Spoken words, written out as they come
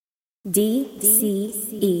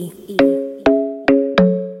DCE.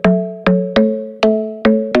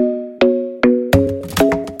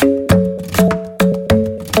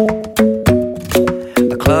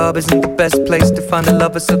 The club isn't the best place to find the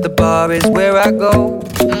lovers, so the bar is where I go.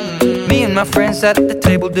 Me and my friends sat at the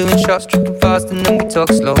table doing shots, tripping fast, and then we talk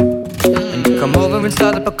slow. And you come over and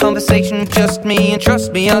start up a conversation with just me, and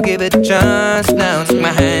trust me, I'll give it a chance. Now take my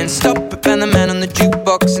hand, stop it, and the man on the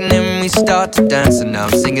jukebox, and then we start to dance. And now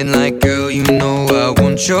I'm singing like, girl, you know I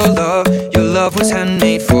want your love. Your love was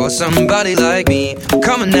handmade for somebody like me.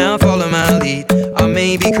 Come on now, follow my lead. I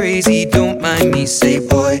may be crazy, don't mind me. Say,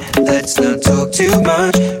 boy, let's not talk too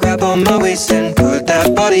much. Grab on my waist and put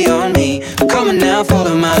that body on me. Come on now,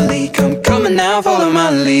 follow my lead. Come on now, follow my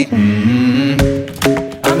lead.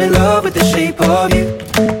 I'm in love with the shape of you.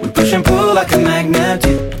 We push and pull like a magnet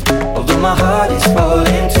do. Although my heart is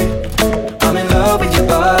falling too. I'm in love with your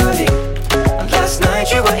body. And last night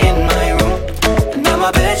you were in my room, and now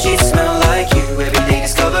my bedsheets smell like you. Every day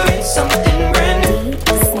discovering something brand new.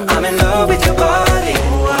 I'm in love with your body.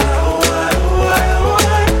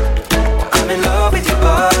 I'm in love with your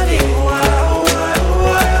body.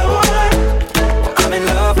 I'm in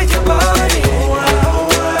love with your body.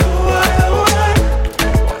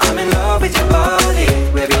 I'm in love with your body.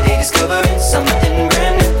 Every day discovering something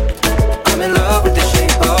brand new. I'm in love with the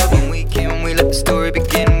shape of you. When we let the story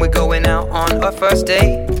begin, we're going out on our first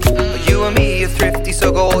date. You and me are thrifty,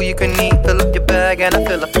 so go all you can eat. Fill up your bag and I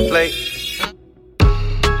fill up the plate.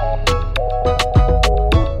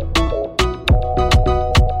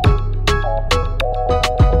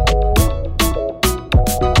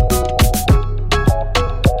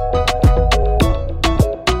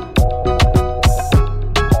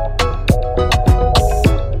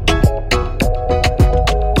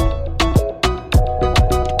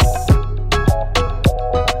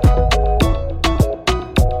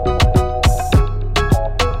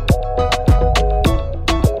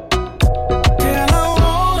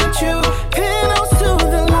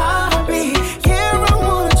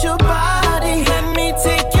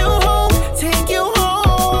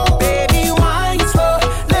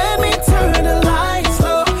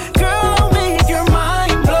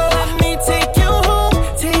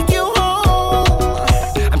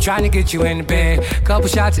 Get you in the bed, couple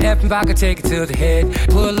shots of F and vodka, take it to the head.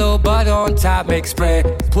 Put a little butter on top, make it spread.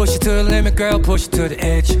 Push it to the limit, girl, push it to the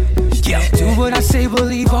edge. Yeah, do what I say,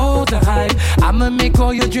 believe all the hype. I'ma make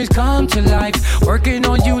all your dreams come to life. Working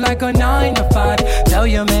on you like a 9 to 5. Tell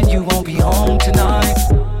your man you won't be home tonight.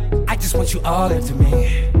 I just want you all into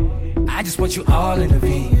me. I just want you all in the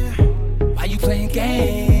V. Why you playing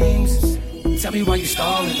games? Tell me why you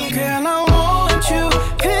stalling on me. Girl, I want you,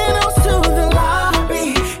 pillows to the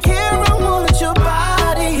lobby. Your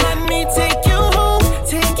body, let me take you home,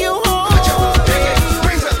 take you home.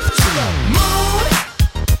 Moon,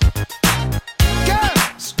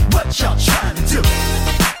 girls, what y'all trying to do?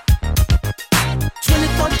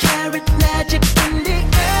 24 karat magic in the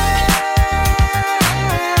air.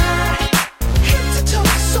 Head to toe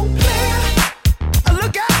so clear.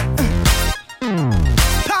 Look out.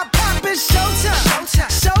 Pop, pop, it's showtime.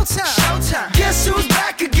 Showtime, showtime, showtime. Guess who's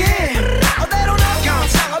back again? Oh, they don't know.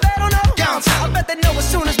 I bet they know as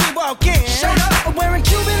soon as we walk in. Showed up, I'm wearing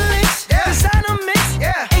Cuban links, designer mix,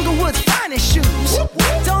 Inglewood's finest shoes. Whoop,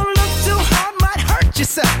 whoop. Don't look too hard, might hurt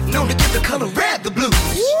yourself. Known to give the color red the blues.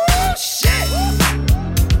 Woo, shit.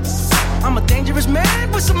 I'm a dangerous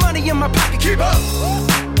man with some money in my pocket. Keep up.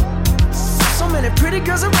 So many pretty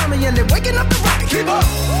girls around me and they're waking up the rocket. Keep up.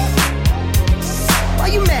 Why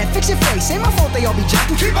you mad? Fix your face. Ain't my fault they all be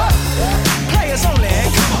jacking. Keep up. Players only.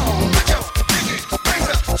 Come on, put your pinky rings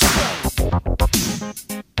up.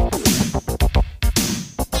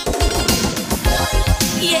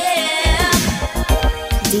 Yeah.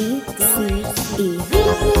 DCE.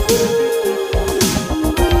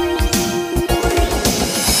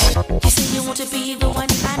 You say you want to be the one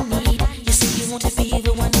I need. You say you want to be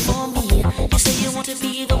the one for me. You say you want to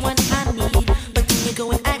be the one I need, but then you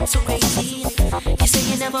go and act so crazy. You say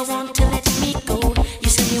you never want to let me go. You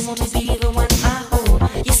say you want to be the one I hold.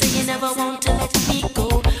 You say you never want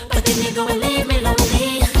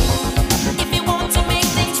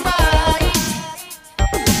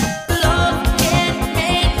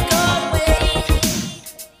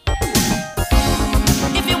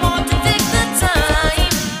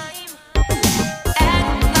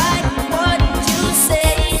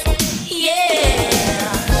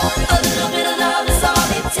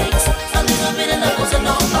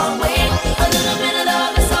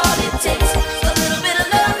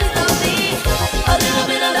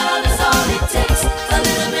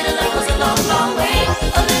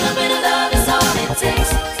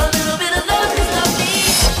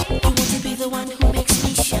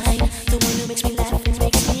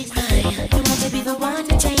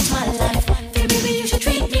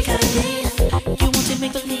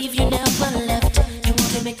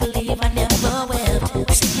believe I never will.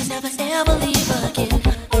 You say you never ever leave again.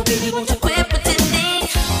 Oh baby, won't you quit pretending?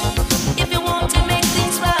 If you want to make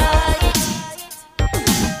things right,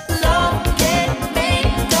 love can make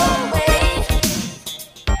a way.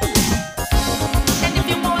 And if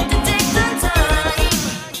you want to take the time,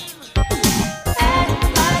 act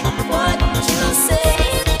like what you say.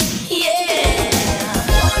 Yeah,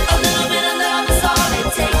 a little bit of love is all it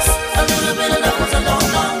takes. A little bit of love goes a long,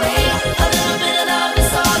 long way. A little bit of love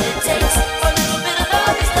is all it takes. A little bit of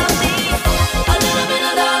love is nothing. A little bit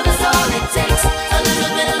of love is all it takes. A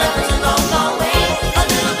little bit of love goes a long, long way. A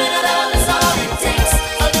little bit of love is all it takes.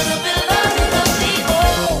 A little bit of love is nothing.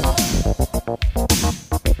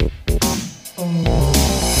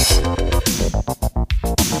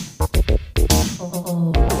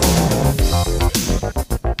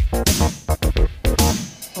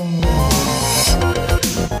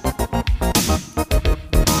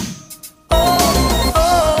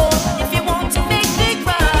 If you want to make me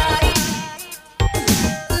cry,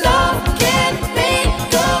 love can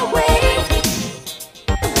make a way.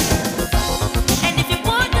 And if you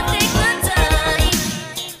want to take the time,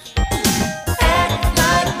 act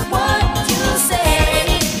like what you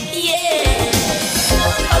say. Yeah,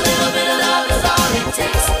 a little bit of love is all it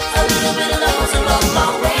takes. A little bit of love goes a long,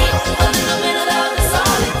 long way. A little bit of love is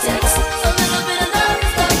all it takes. A little bit of love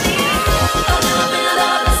is nothing. A little bit of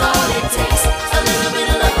love is all it takes. A little bit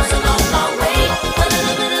of love goes a long, long way. A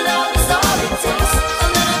little bit of love is all it takes. A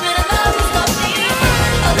little bit of love is nothing.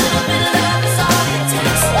 A little bit of love is all it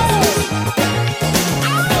takes.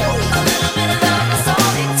 A little bit of love is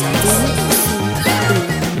all it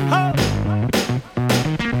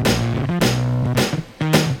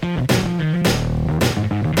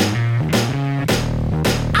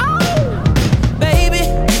Baby,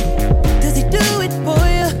 does he do it for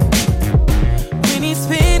you? When he's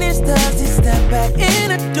finished, does he step back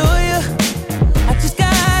and adore you? I just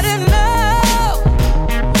gotta know,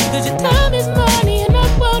 'cause your time is money and I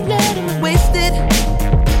won't let him waste it.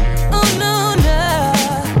 Oh no, no.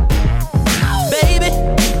 Baby,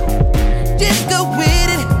 just go with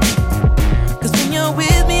it, 'cause when you're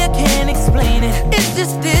with me I can't explain it. It's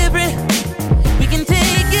just different. We can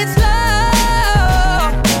take it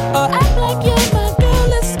slow, or act like you're my girl.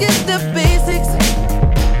 Let's skip the basics.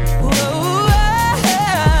 Whoa,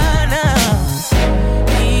 no.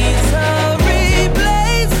 He's irreplaceable.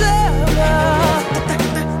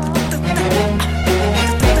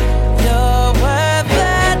 You're worth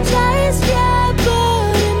the chase, yeah,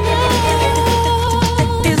 but enough.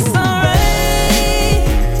 It's alright,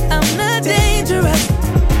 I'm not dangerous.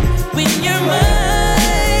 When you're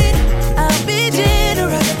mine, I'll be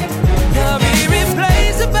generous. You're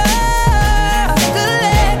irreplaceable,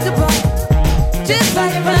 collectible, just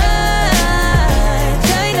like mine,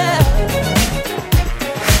 China.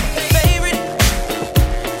 Favorite,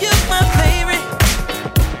 you're my favorite.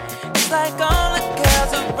 It's like all the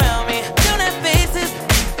girls around me don't have faces,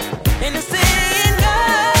 and they're saying no.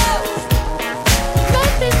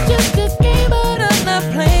 Life is just a game, but I'm not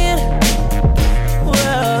playing.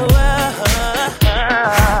 Whoa,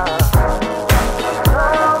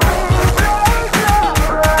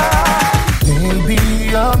 Baby,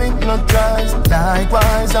 I'm hypnotized.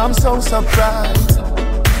 Likewise, I'm so surprised.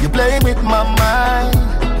 You play with my mind,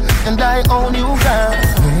 and I own you, girl.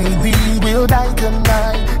 Maybe we'll die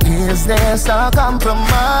tonight. Is there some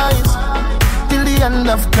compromise till the end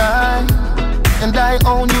of time? And I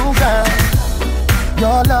own you, girl.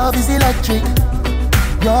 Your love is electric.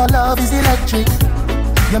 Your love is electric.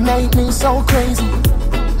 You make me so crazy.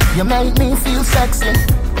 You make me feel sexy.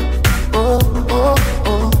 Oh, oh,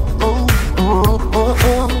 oh, oh, oh, oh,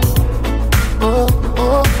 oh. Oh,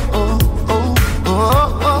 oh, oh, oh,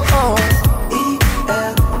 oh, oh, oh.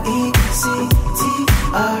 E-L-E-C-T-R-I-C.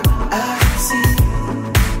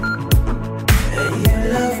 And you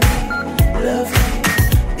love me, love me.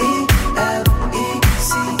 E-L-E-C-T-R-I-C.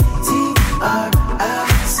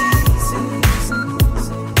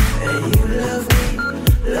 And you love me,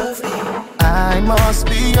 love me. I must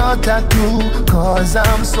be your tattoo, 'cause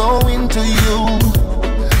I'm so into you.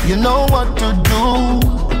 You know what to do,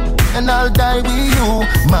 and I'll die with you.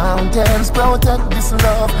 Mountains protect this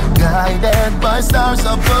love, guided by stars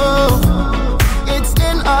above. It's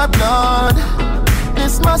in our blood,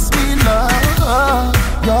 this must be love.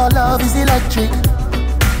 Your love is electric.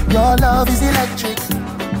 Your love is electric.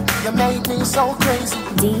 You make me so crazy.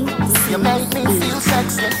 You make me feel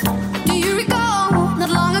sexy. Do you recall not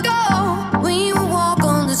long ago when you would walk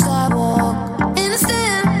on the sidewalk?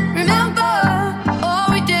 Innocent, remember, all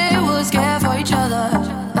we did was care for each other.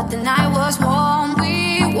 But the night was warm, we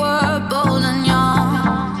were bold and young.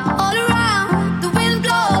 All around, the wind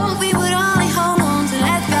blows,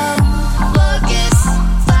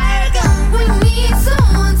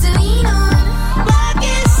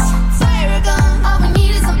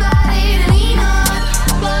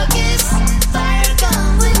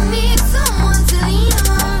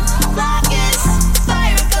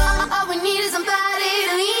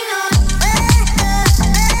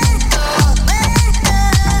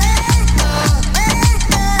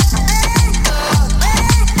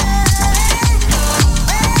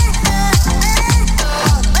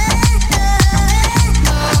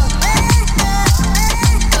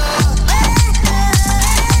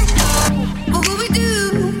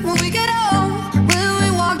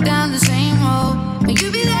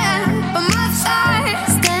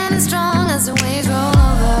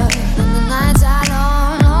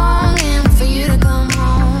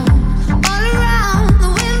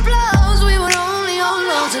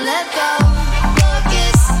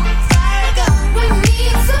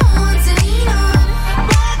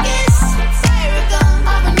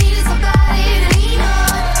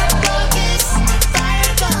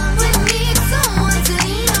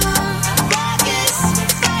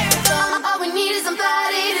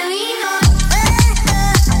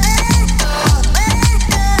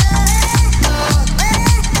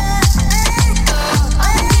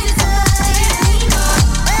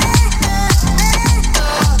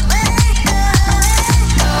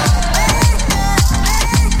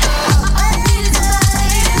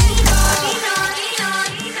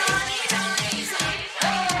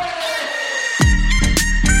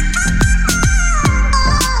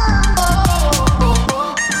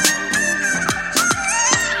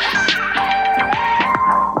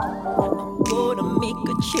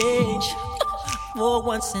 for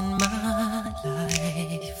once in my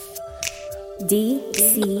life.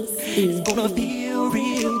 DCE. Gonna feel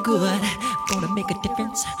real good. Gonna make a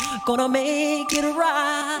difference. Gonna make it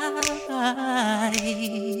right.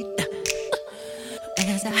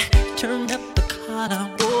 As I turn up the collar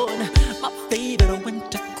on my favorite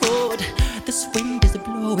winter coat, this wind is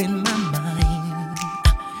blowing my mind.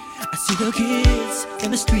 I see the kids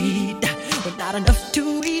in the street with not enough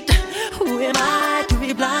to eat. Who am I to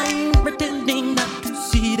be blind, pretending not to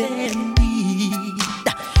see their need?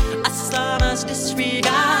 A sonorous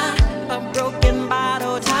disregard, a broken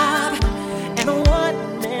bottle top, and a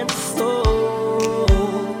one-man soul.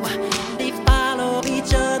 They follow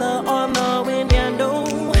each other on the wind, you know,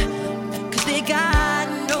 'cause they got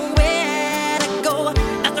nowhere to go.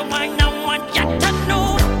 That's the one I want you to know.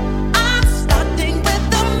 I'm starting with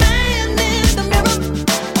the man in the mirror.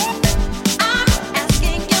 I'm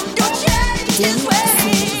asking him to change his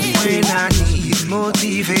ways. When I need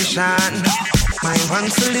motivation, my one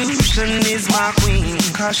solution is my queen,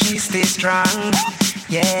 'cause she stays strong.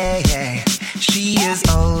 Yeah, yeah. She is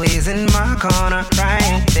always in my corner,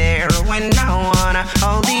 right there when I wanna.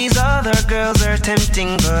 All these other girls are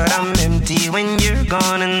tempting, but I'm empty when you're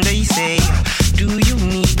gone. And they say, do you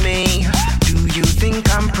need me? Do you think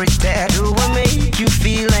I'm pretty? Do I make you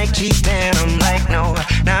feel like cheating? I'm like, no,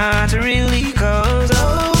 not really, 'cause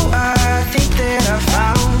oh, I think that I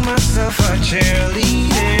found myself a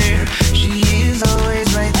cheerleader. She is always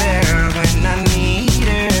right there when I need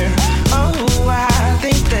her. Oh, I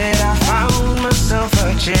think that I found myself a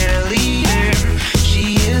cheerleader. She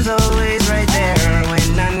is always right there when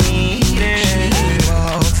I need her. She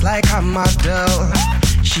walks like a model.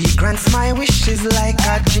 She grants my wishes like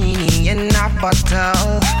a genie in a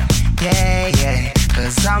bottle. Yeah, yeah.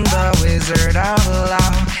 'Cause I'm the wizard of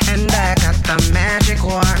love, and I got the magic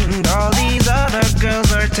wand. All these other girls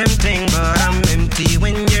are tempting, but I'm empty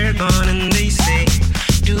when you're gone. And they say,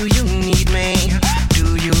 do you need me? Do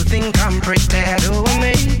you think I'm pretty? Do I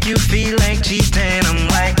make you feel like cheating? I'm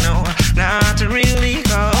like, no, not really,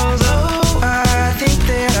 'cause oh, I think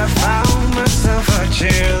that I found myself a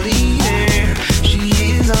cheerleader. She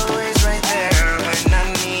is always right there when I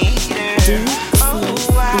need her. Oh,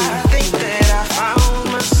 I think that I found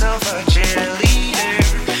myself a cheerleader.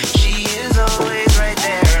 She is always right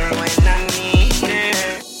there when I need her.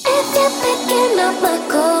 If you're picking up my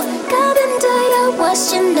call, come into your watch,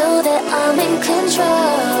 you know that I'm in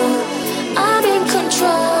control. I'm in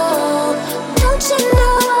control. Don't you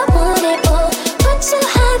know I want it all? Put your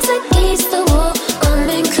hands against the wall. I'm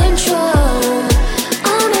in control.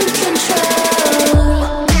 I'm in control.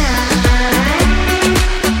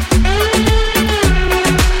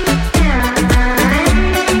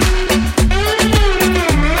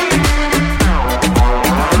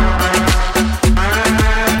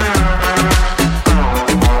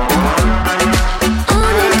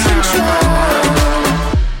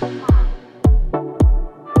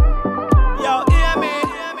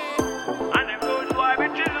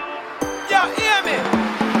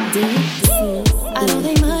 I don't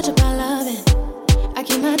think much about loving. I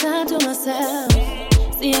keep my time to myself.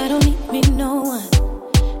 See, I don't need me no one,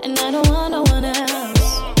 and I don't want no one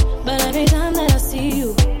else. But every time that I see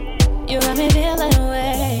you, you got me feeling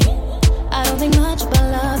away. I don't think much about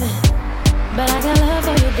loving, but I got love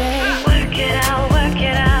for you, babe. Work it out, work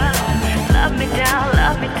it out. Love me down,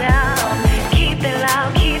 love me down. Keep it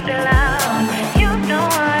loud, keep it loud. You know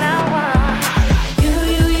what I want. You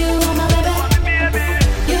are my baby.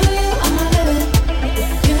 You are my baby.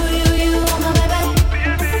 You are my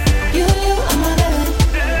baby. You are my baby.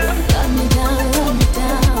 Love me down, love me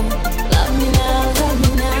down. Love me now, love me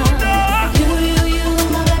now. You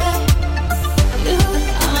are my baby. You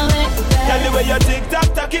are my baby. Tell the way you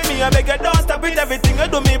tick-tock-tocking me, I make you don't stop it. Everything you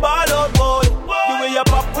do me ball out, boy. The way you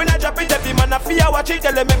pop when I drop it, every man I fear watch it.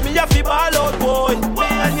 Tell them make me a feel ball out, boy. Me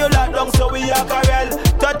and you lock down so we are quarrel.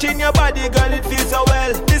 Touching your body, girl, it feels so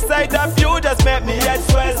well. This side of you just make me head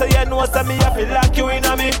swell. So you know so me I feel like you in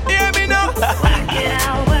a me. Hear me now? Work it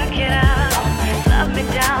out, work it out. Love me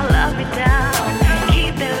down, love me down.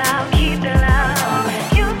 Keep it loud, keep it loud.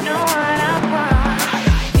 You know what I want.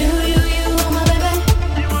 You are my baby.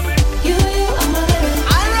 You are my baby.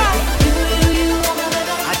 Alright. You are my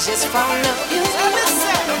baby. I just found love. You are my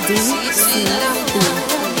baby. Sweet, sweet love.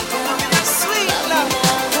 Sweet love.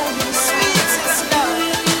 Sweetest love.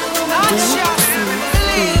 I shall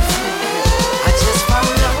believe. I just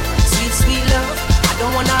found love. Sweet, sweet love. I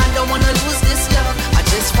don't wanna lose this love. I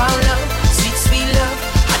just found love. Sweet, sweet love.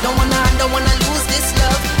 I don't wanna lose this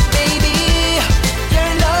love. Baby,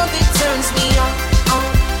 your love, it turns me on.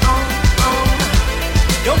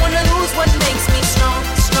 Don't wanna lose what makes me strong,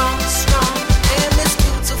 strong, strong. And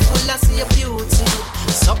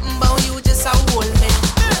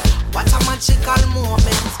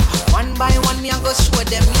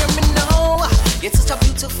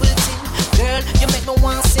Girl, you make me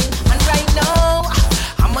want to sing. And right now,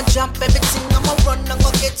 I'ma drop everything. I'ma run, I'ma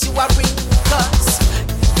get you a ring. Cause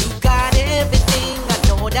you got everything. I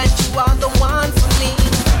know that you are the one for me.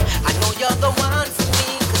 I know you're the one for me.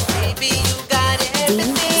 Cause baby, you got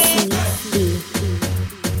everything.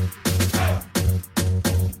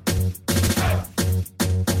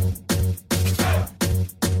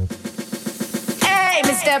 Hey,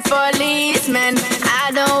 Mr. Policeman,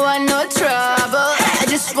 I don't want no trouble. I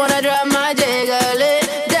just wanna drop my jiggle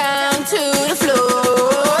down to the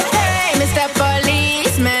floor. Hey, Mr.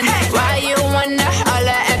 Policeman, why you wanna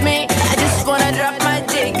holler at me? I just wanna drop my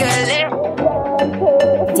jiggle.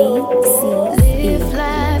 Live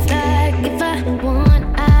life like if I want,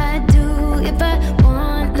 I do. If I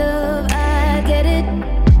want love, I get it.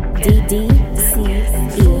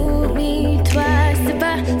 Fool me twice if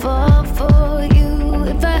I fall for you.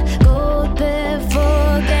 If I go there,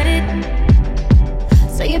 forget it.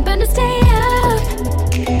 So you better stay up,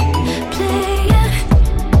 player.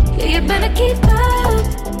 Yeah, you better keep up,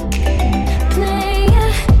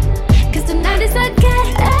 player. Cause tonight is a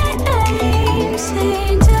game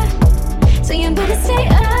changer. So you better stay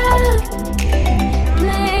up,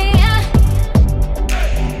 player.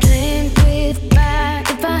 Drink with fire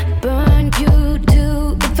if I burn you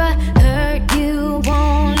too. If I hurt you,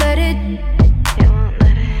 won't let it.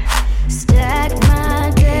 Stack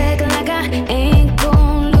my deck like I ain't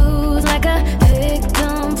gon' lose. Like a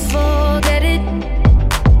victim, forget it.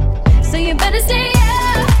 So you better stay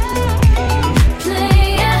up,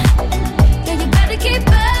 player. Yeah, you better keep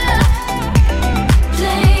up,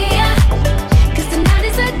 player. Cause tonight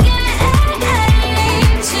is a game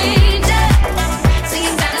changer. So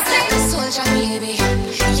you gotta stay up. Soldier, baby.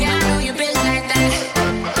 Yeah, I know you been like that.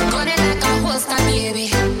 Gun it like a holster, baby.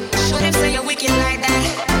 Show them say you're wicked like that.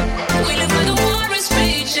 We live where the war is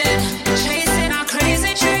raging, chasing our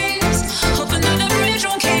crazy dreams, hoping that the bridge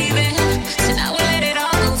won't cave in. So now we'll let it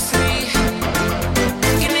all go free.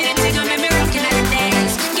 Give me the thing, I make me rockin' like a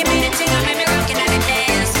dance. Give me the thing, I make me rockin' like a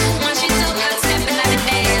dance. Once you talk, I'll step in like a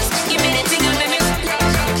dance. Give me the thing, I make me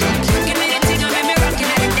give me the thing, I make me rockin'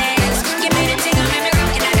 like a dance. Give me the thing, I make me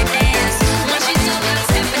rockin' like a dance. Once you talk, I'll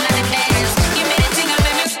step in like a dance. Give me the thing, I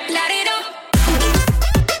make me light it up.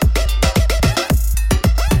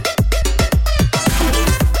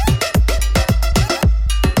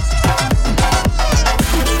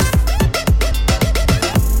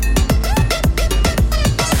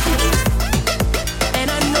 And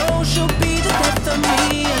I know she'll be the death of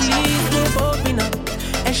me. At least we'll both be numb.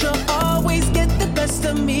 And she'll always get the best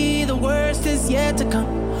of me. The worst is yet to come.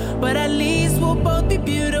 But at least we'll both be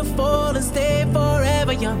beautiful and stay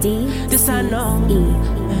forever young. This I know.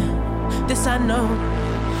 This I know.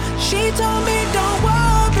 She told me don't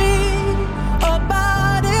worry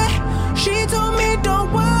about it. She told me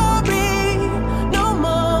don't worry no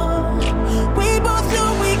more. We both know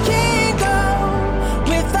we can't go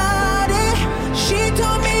without it. She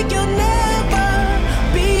told me you'll never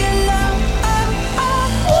be alone.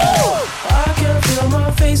 I can feel my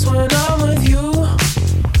face when I'm with you,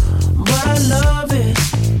 but I love it,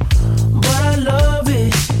 but I love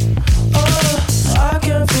it. Oh, I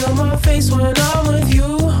can feel my face when I'm with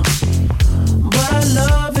you, but I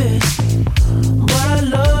love it, but I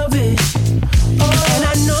love it. Oh, and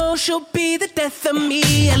I know she'll be the death of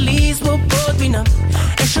me. At least we'll both be numb.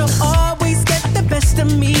 And she'll always get the best of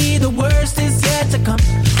me. The worst is yet to come.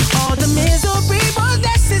 All the misery was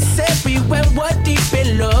necessary when we're deep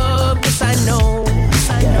in love. Yes, I know,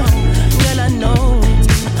 girl, I know.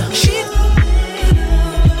 She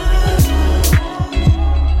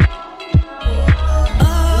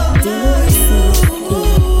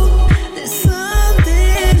there's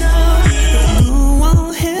something else. You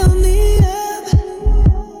won't help me up.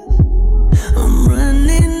 I'm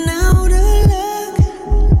running out of luck.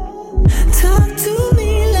 Talk to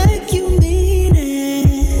me like you mean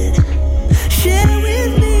it. Share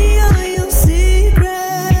with me all your secrets.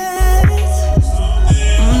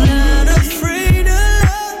 I'm not afraid of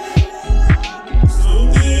love.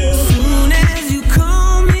 Soon as you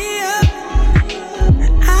call me up,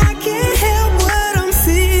 I can't help what I'm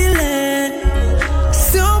feeling.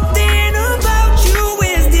 Something about you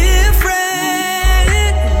is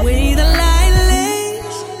different. The way the light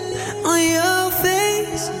lays on your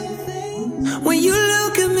face when you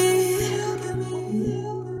look at me,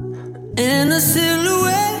 and the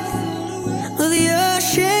silhouette of your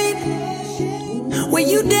shape when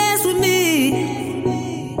you dance with me.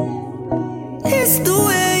 It's the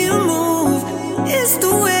way you move. It's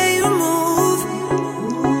the way you move.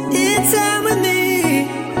 In time with me.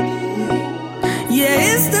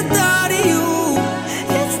 Yeah, it's the thought of you.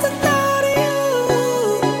 It's the thought of you.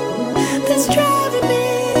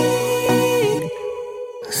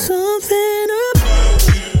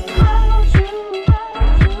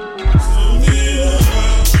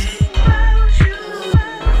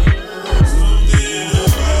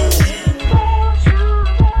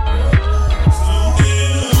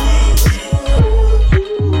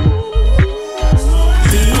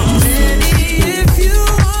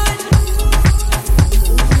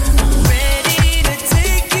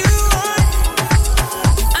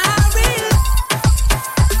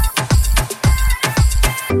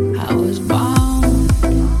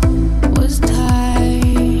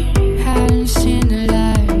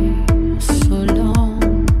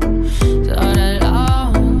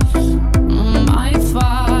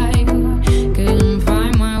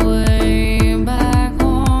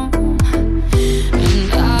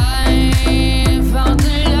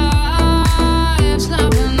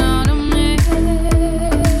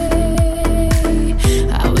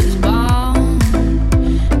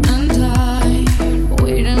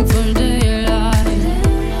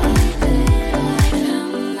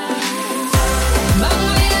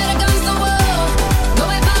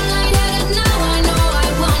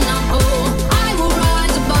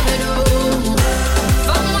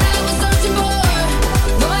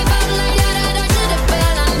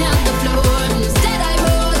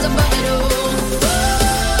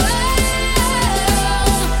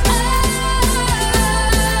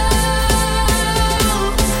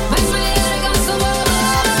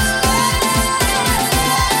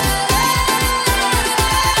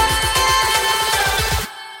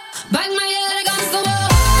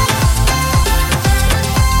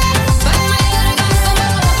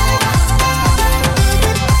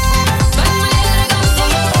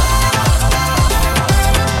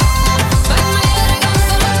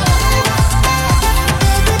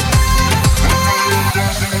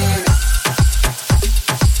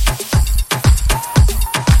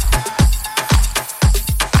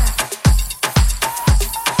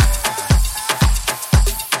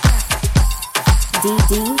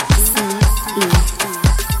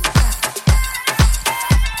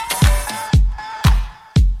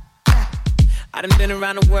 I done been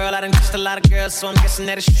around the world, I done kissed a lot of girls, so I'm guessing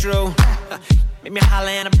that it's true. Make me holler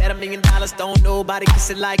and I bet $1 million. Don't nobody kiss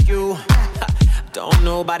it like you. Don't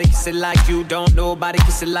nobody kiss it like you. Don't nobody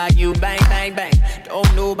kiss it like you. Bang, bang, bang.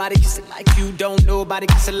 Don't nobody kiss it like you. Don't nobody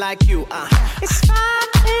kiss it like you. It's 5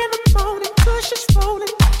 in the morning, Kush is rolling.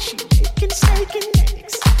 She making steak and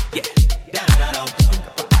eggs. Yeah.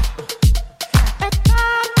 At 5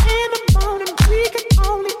 in the morning, we can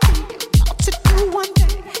only be about to do one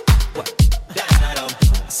thing. What?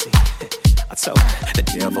 See, I told her the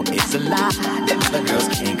devil is a lie. Them other girls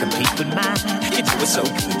can't compete with mine. You do it so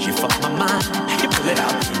good, you fuck my mind. You pull it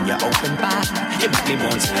out in your open bar. You make me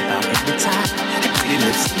want to tap out every time. Your pretty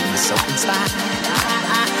lips leave me so inspired.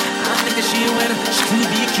 I think that she a winner. She could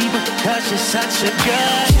be a keeper, cause she's such a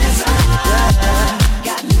good kisser.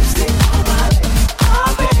 Got lipstick on my lips.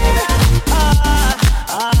 Oh, baby.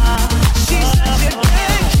 She's such a good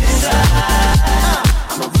kisser.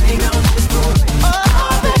 I'ma bring on this boy.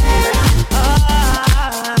 Oh, baby.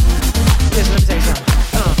 Listen, let me tell you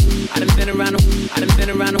something. I done been around them. I done been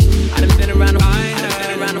around them. I done been around them. I done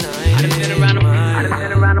been around them. I done been around them. I done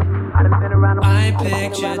been around them. I done been around them. I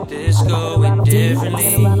pictured this going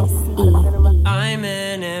differently. I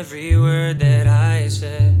meant every word that I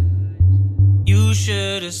said. You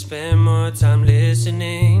should have spent more time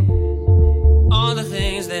listening. All the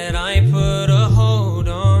things that I put a hold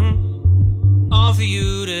on, all for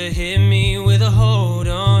you to hit me with a hold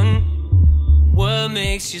on. What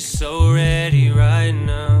makes you so ready right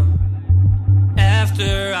now?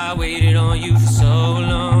 After I waited on you for so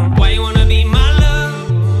long. Why you wanna be my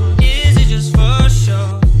love? Is it just for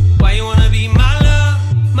show? Why you wanna be my love?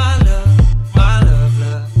 My love, my love,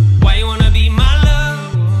 love. Why you wanna be my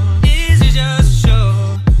love? Is it just show?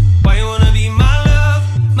 Why you wanna be my love?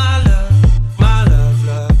 My love, my love,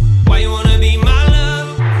 love. Why you wanna be my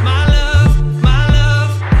love? My love, my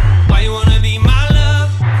love. Why you wanna be my love?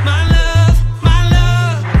 My love, my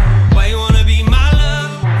love. Why you wanna be my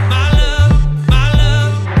love? My love, my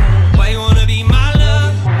love. Why you wanna be my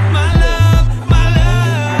love? My love, my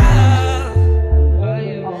love. Why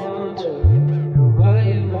you want to? Why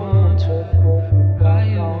you want to? Why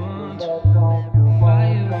you want to? Why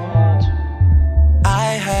you want to?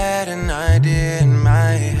 I had an idea in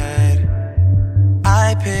my head.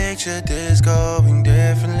 I pictured this going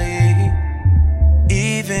differently.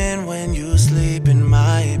 Even when you sleep in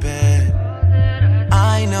my bed,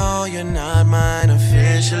 I know you're not mine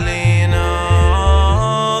officially. And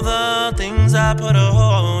all the things I put a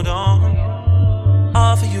hold on,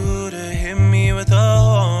 all for you to hit me with a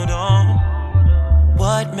hold on.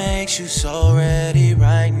 What makes you so ready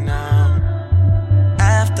right now?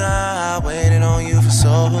 After I waited on you for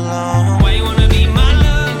so long. Why you wanna be my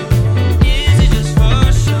love? Is it just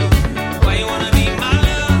for show? Why you wanna be my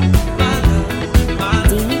love? My love, my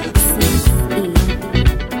love.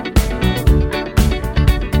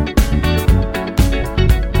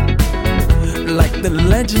 Like the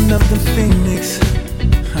legend of the phoenix,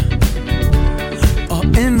 all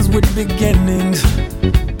ends with beginnings.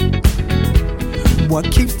 What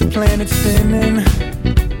keeps the planet spinning?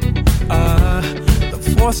 The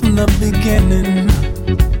force from the beginning.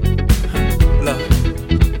 Love.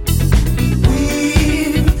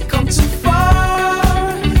 We've come too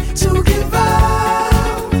far to give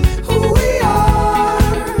up who we are.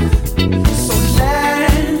 So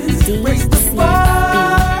let's raise the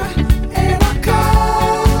bar and our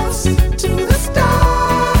cups to the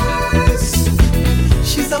stars.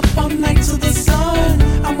 She's up all night to the sun.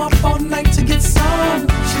 I'm up all night to get some.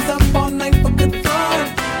 She's up all night for good fun.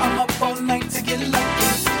 I'm up all night to get lucky.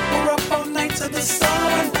 We're up all night to the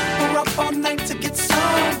sun. We're up all night to get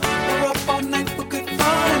some. We're up all night for good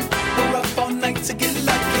fun. We're up all night to get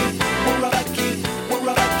lucky. We're lucky. We're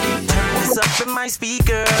lucky. Turn this up in my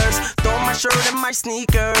speakers. Throw my shirt and my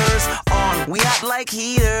sneakers on. We hot like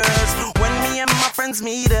heaters. When me and my friends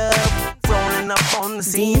meet up, rolling up on the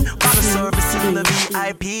scene. While the service in the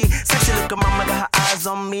VIP. Sexy little mama got her eyes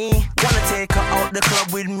on me. Wanna take her out the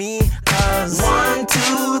club with me? Cause 1,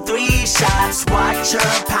 2, 3 shots. Watch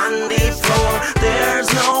her pound the floor. There's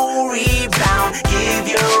no rebound. Give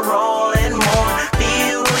your all and more.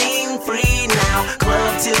 Feeling free now.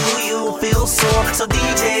 Club till you feel sore. So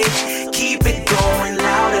DJ, keep it going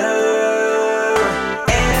louder.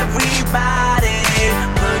 Everybody,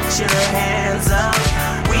 put your hands up.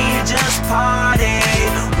 We just party.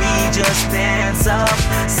 We just dance up.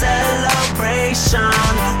 Celebration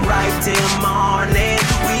right till morning.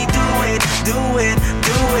 We do it, do it,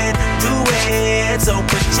 do it, do it. So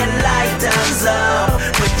put your lighters up.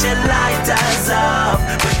 Put your lighters up.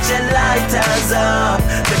 Put your lighters up.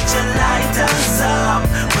 Put your lighters up.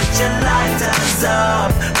 Put your lighters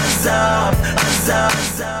up. Up, up.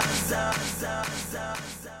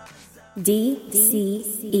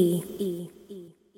 DCE.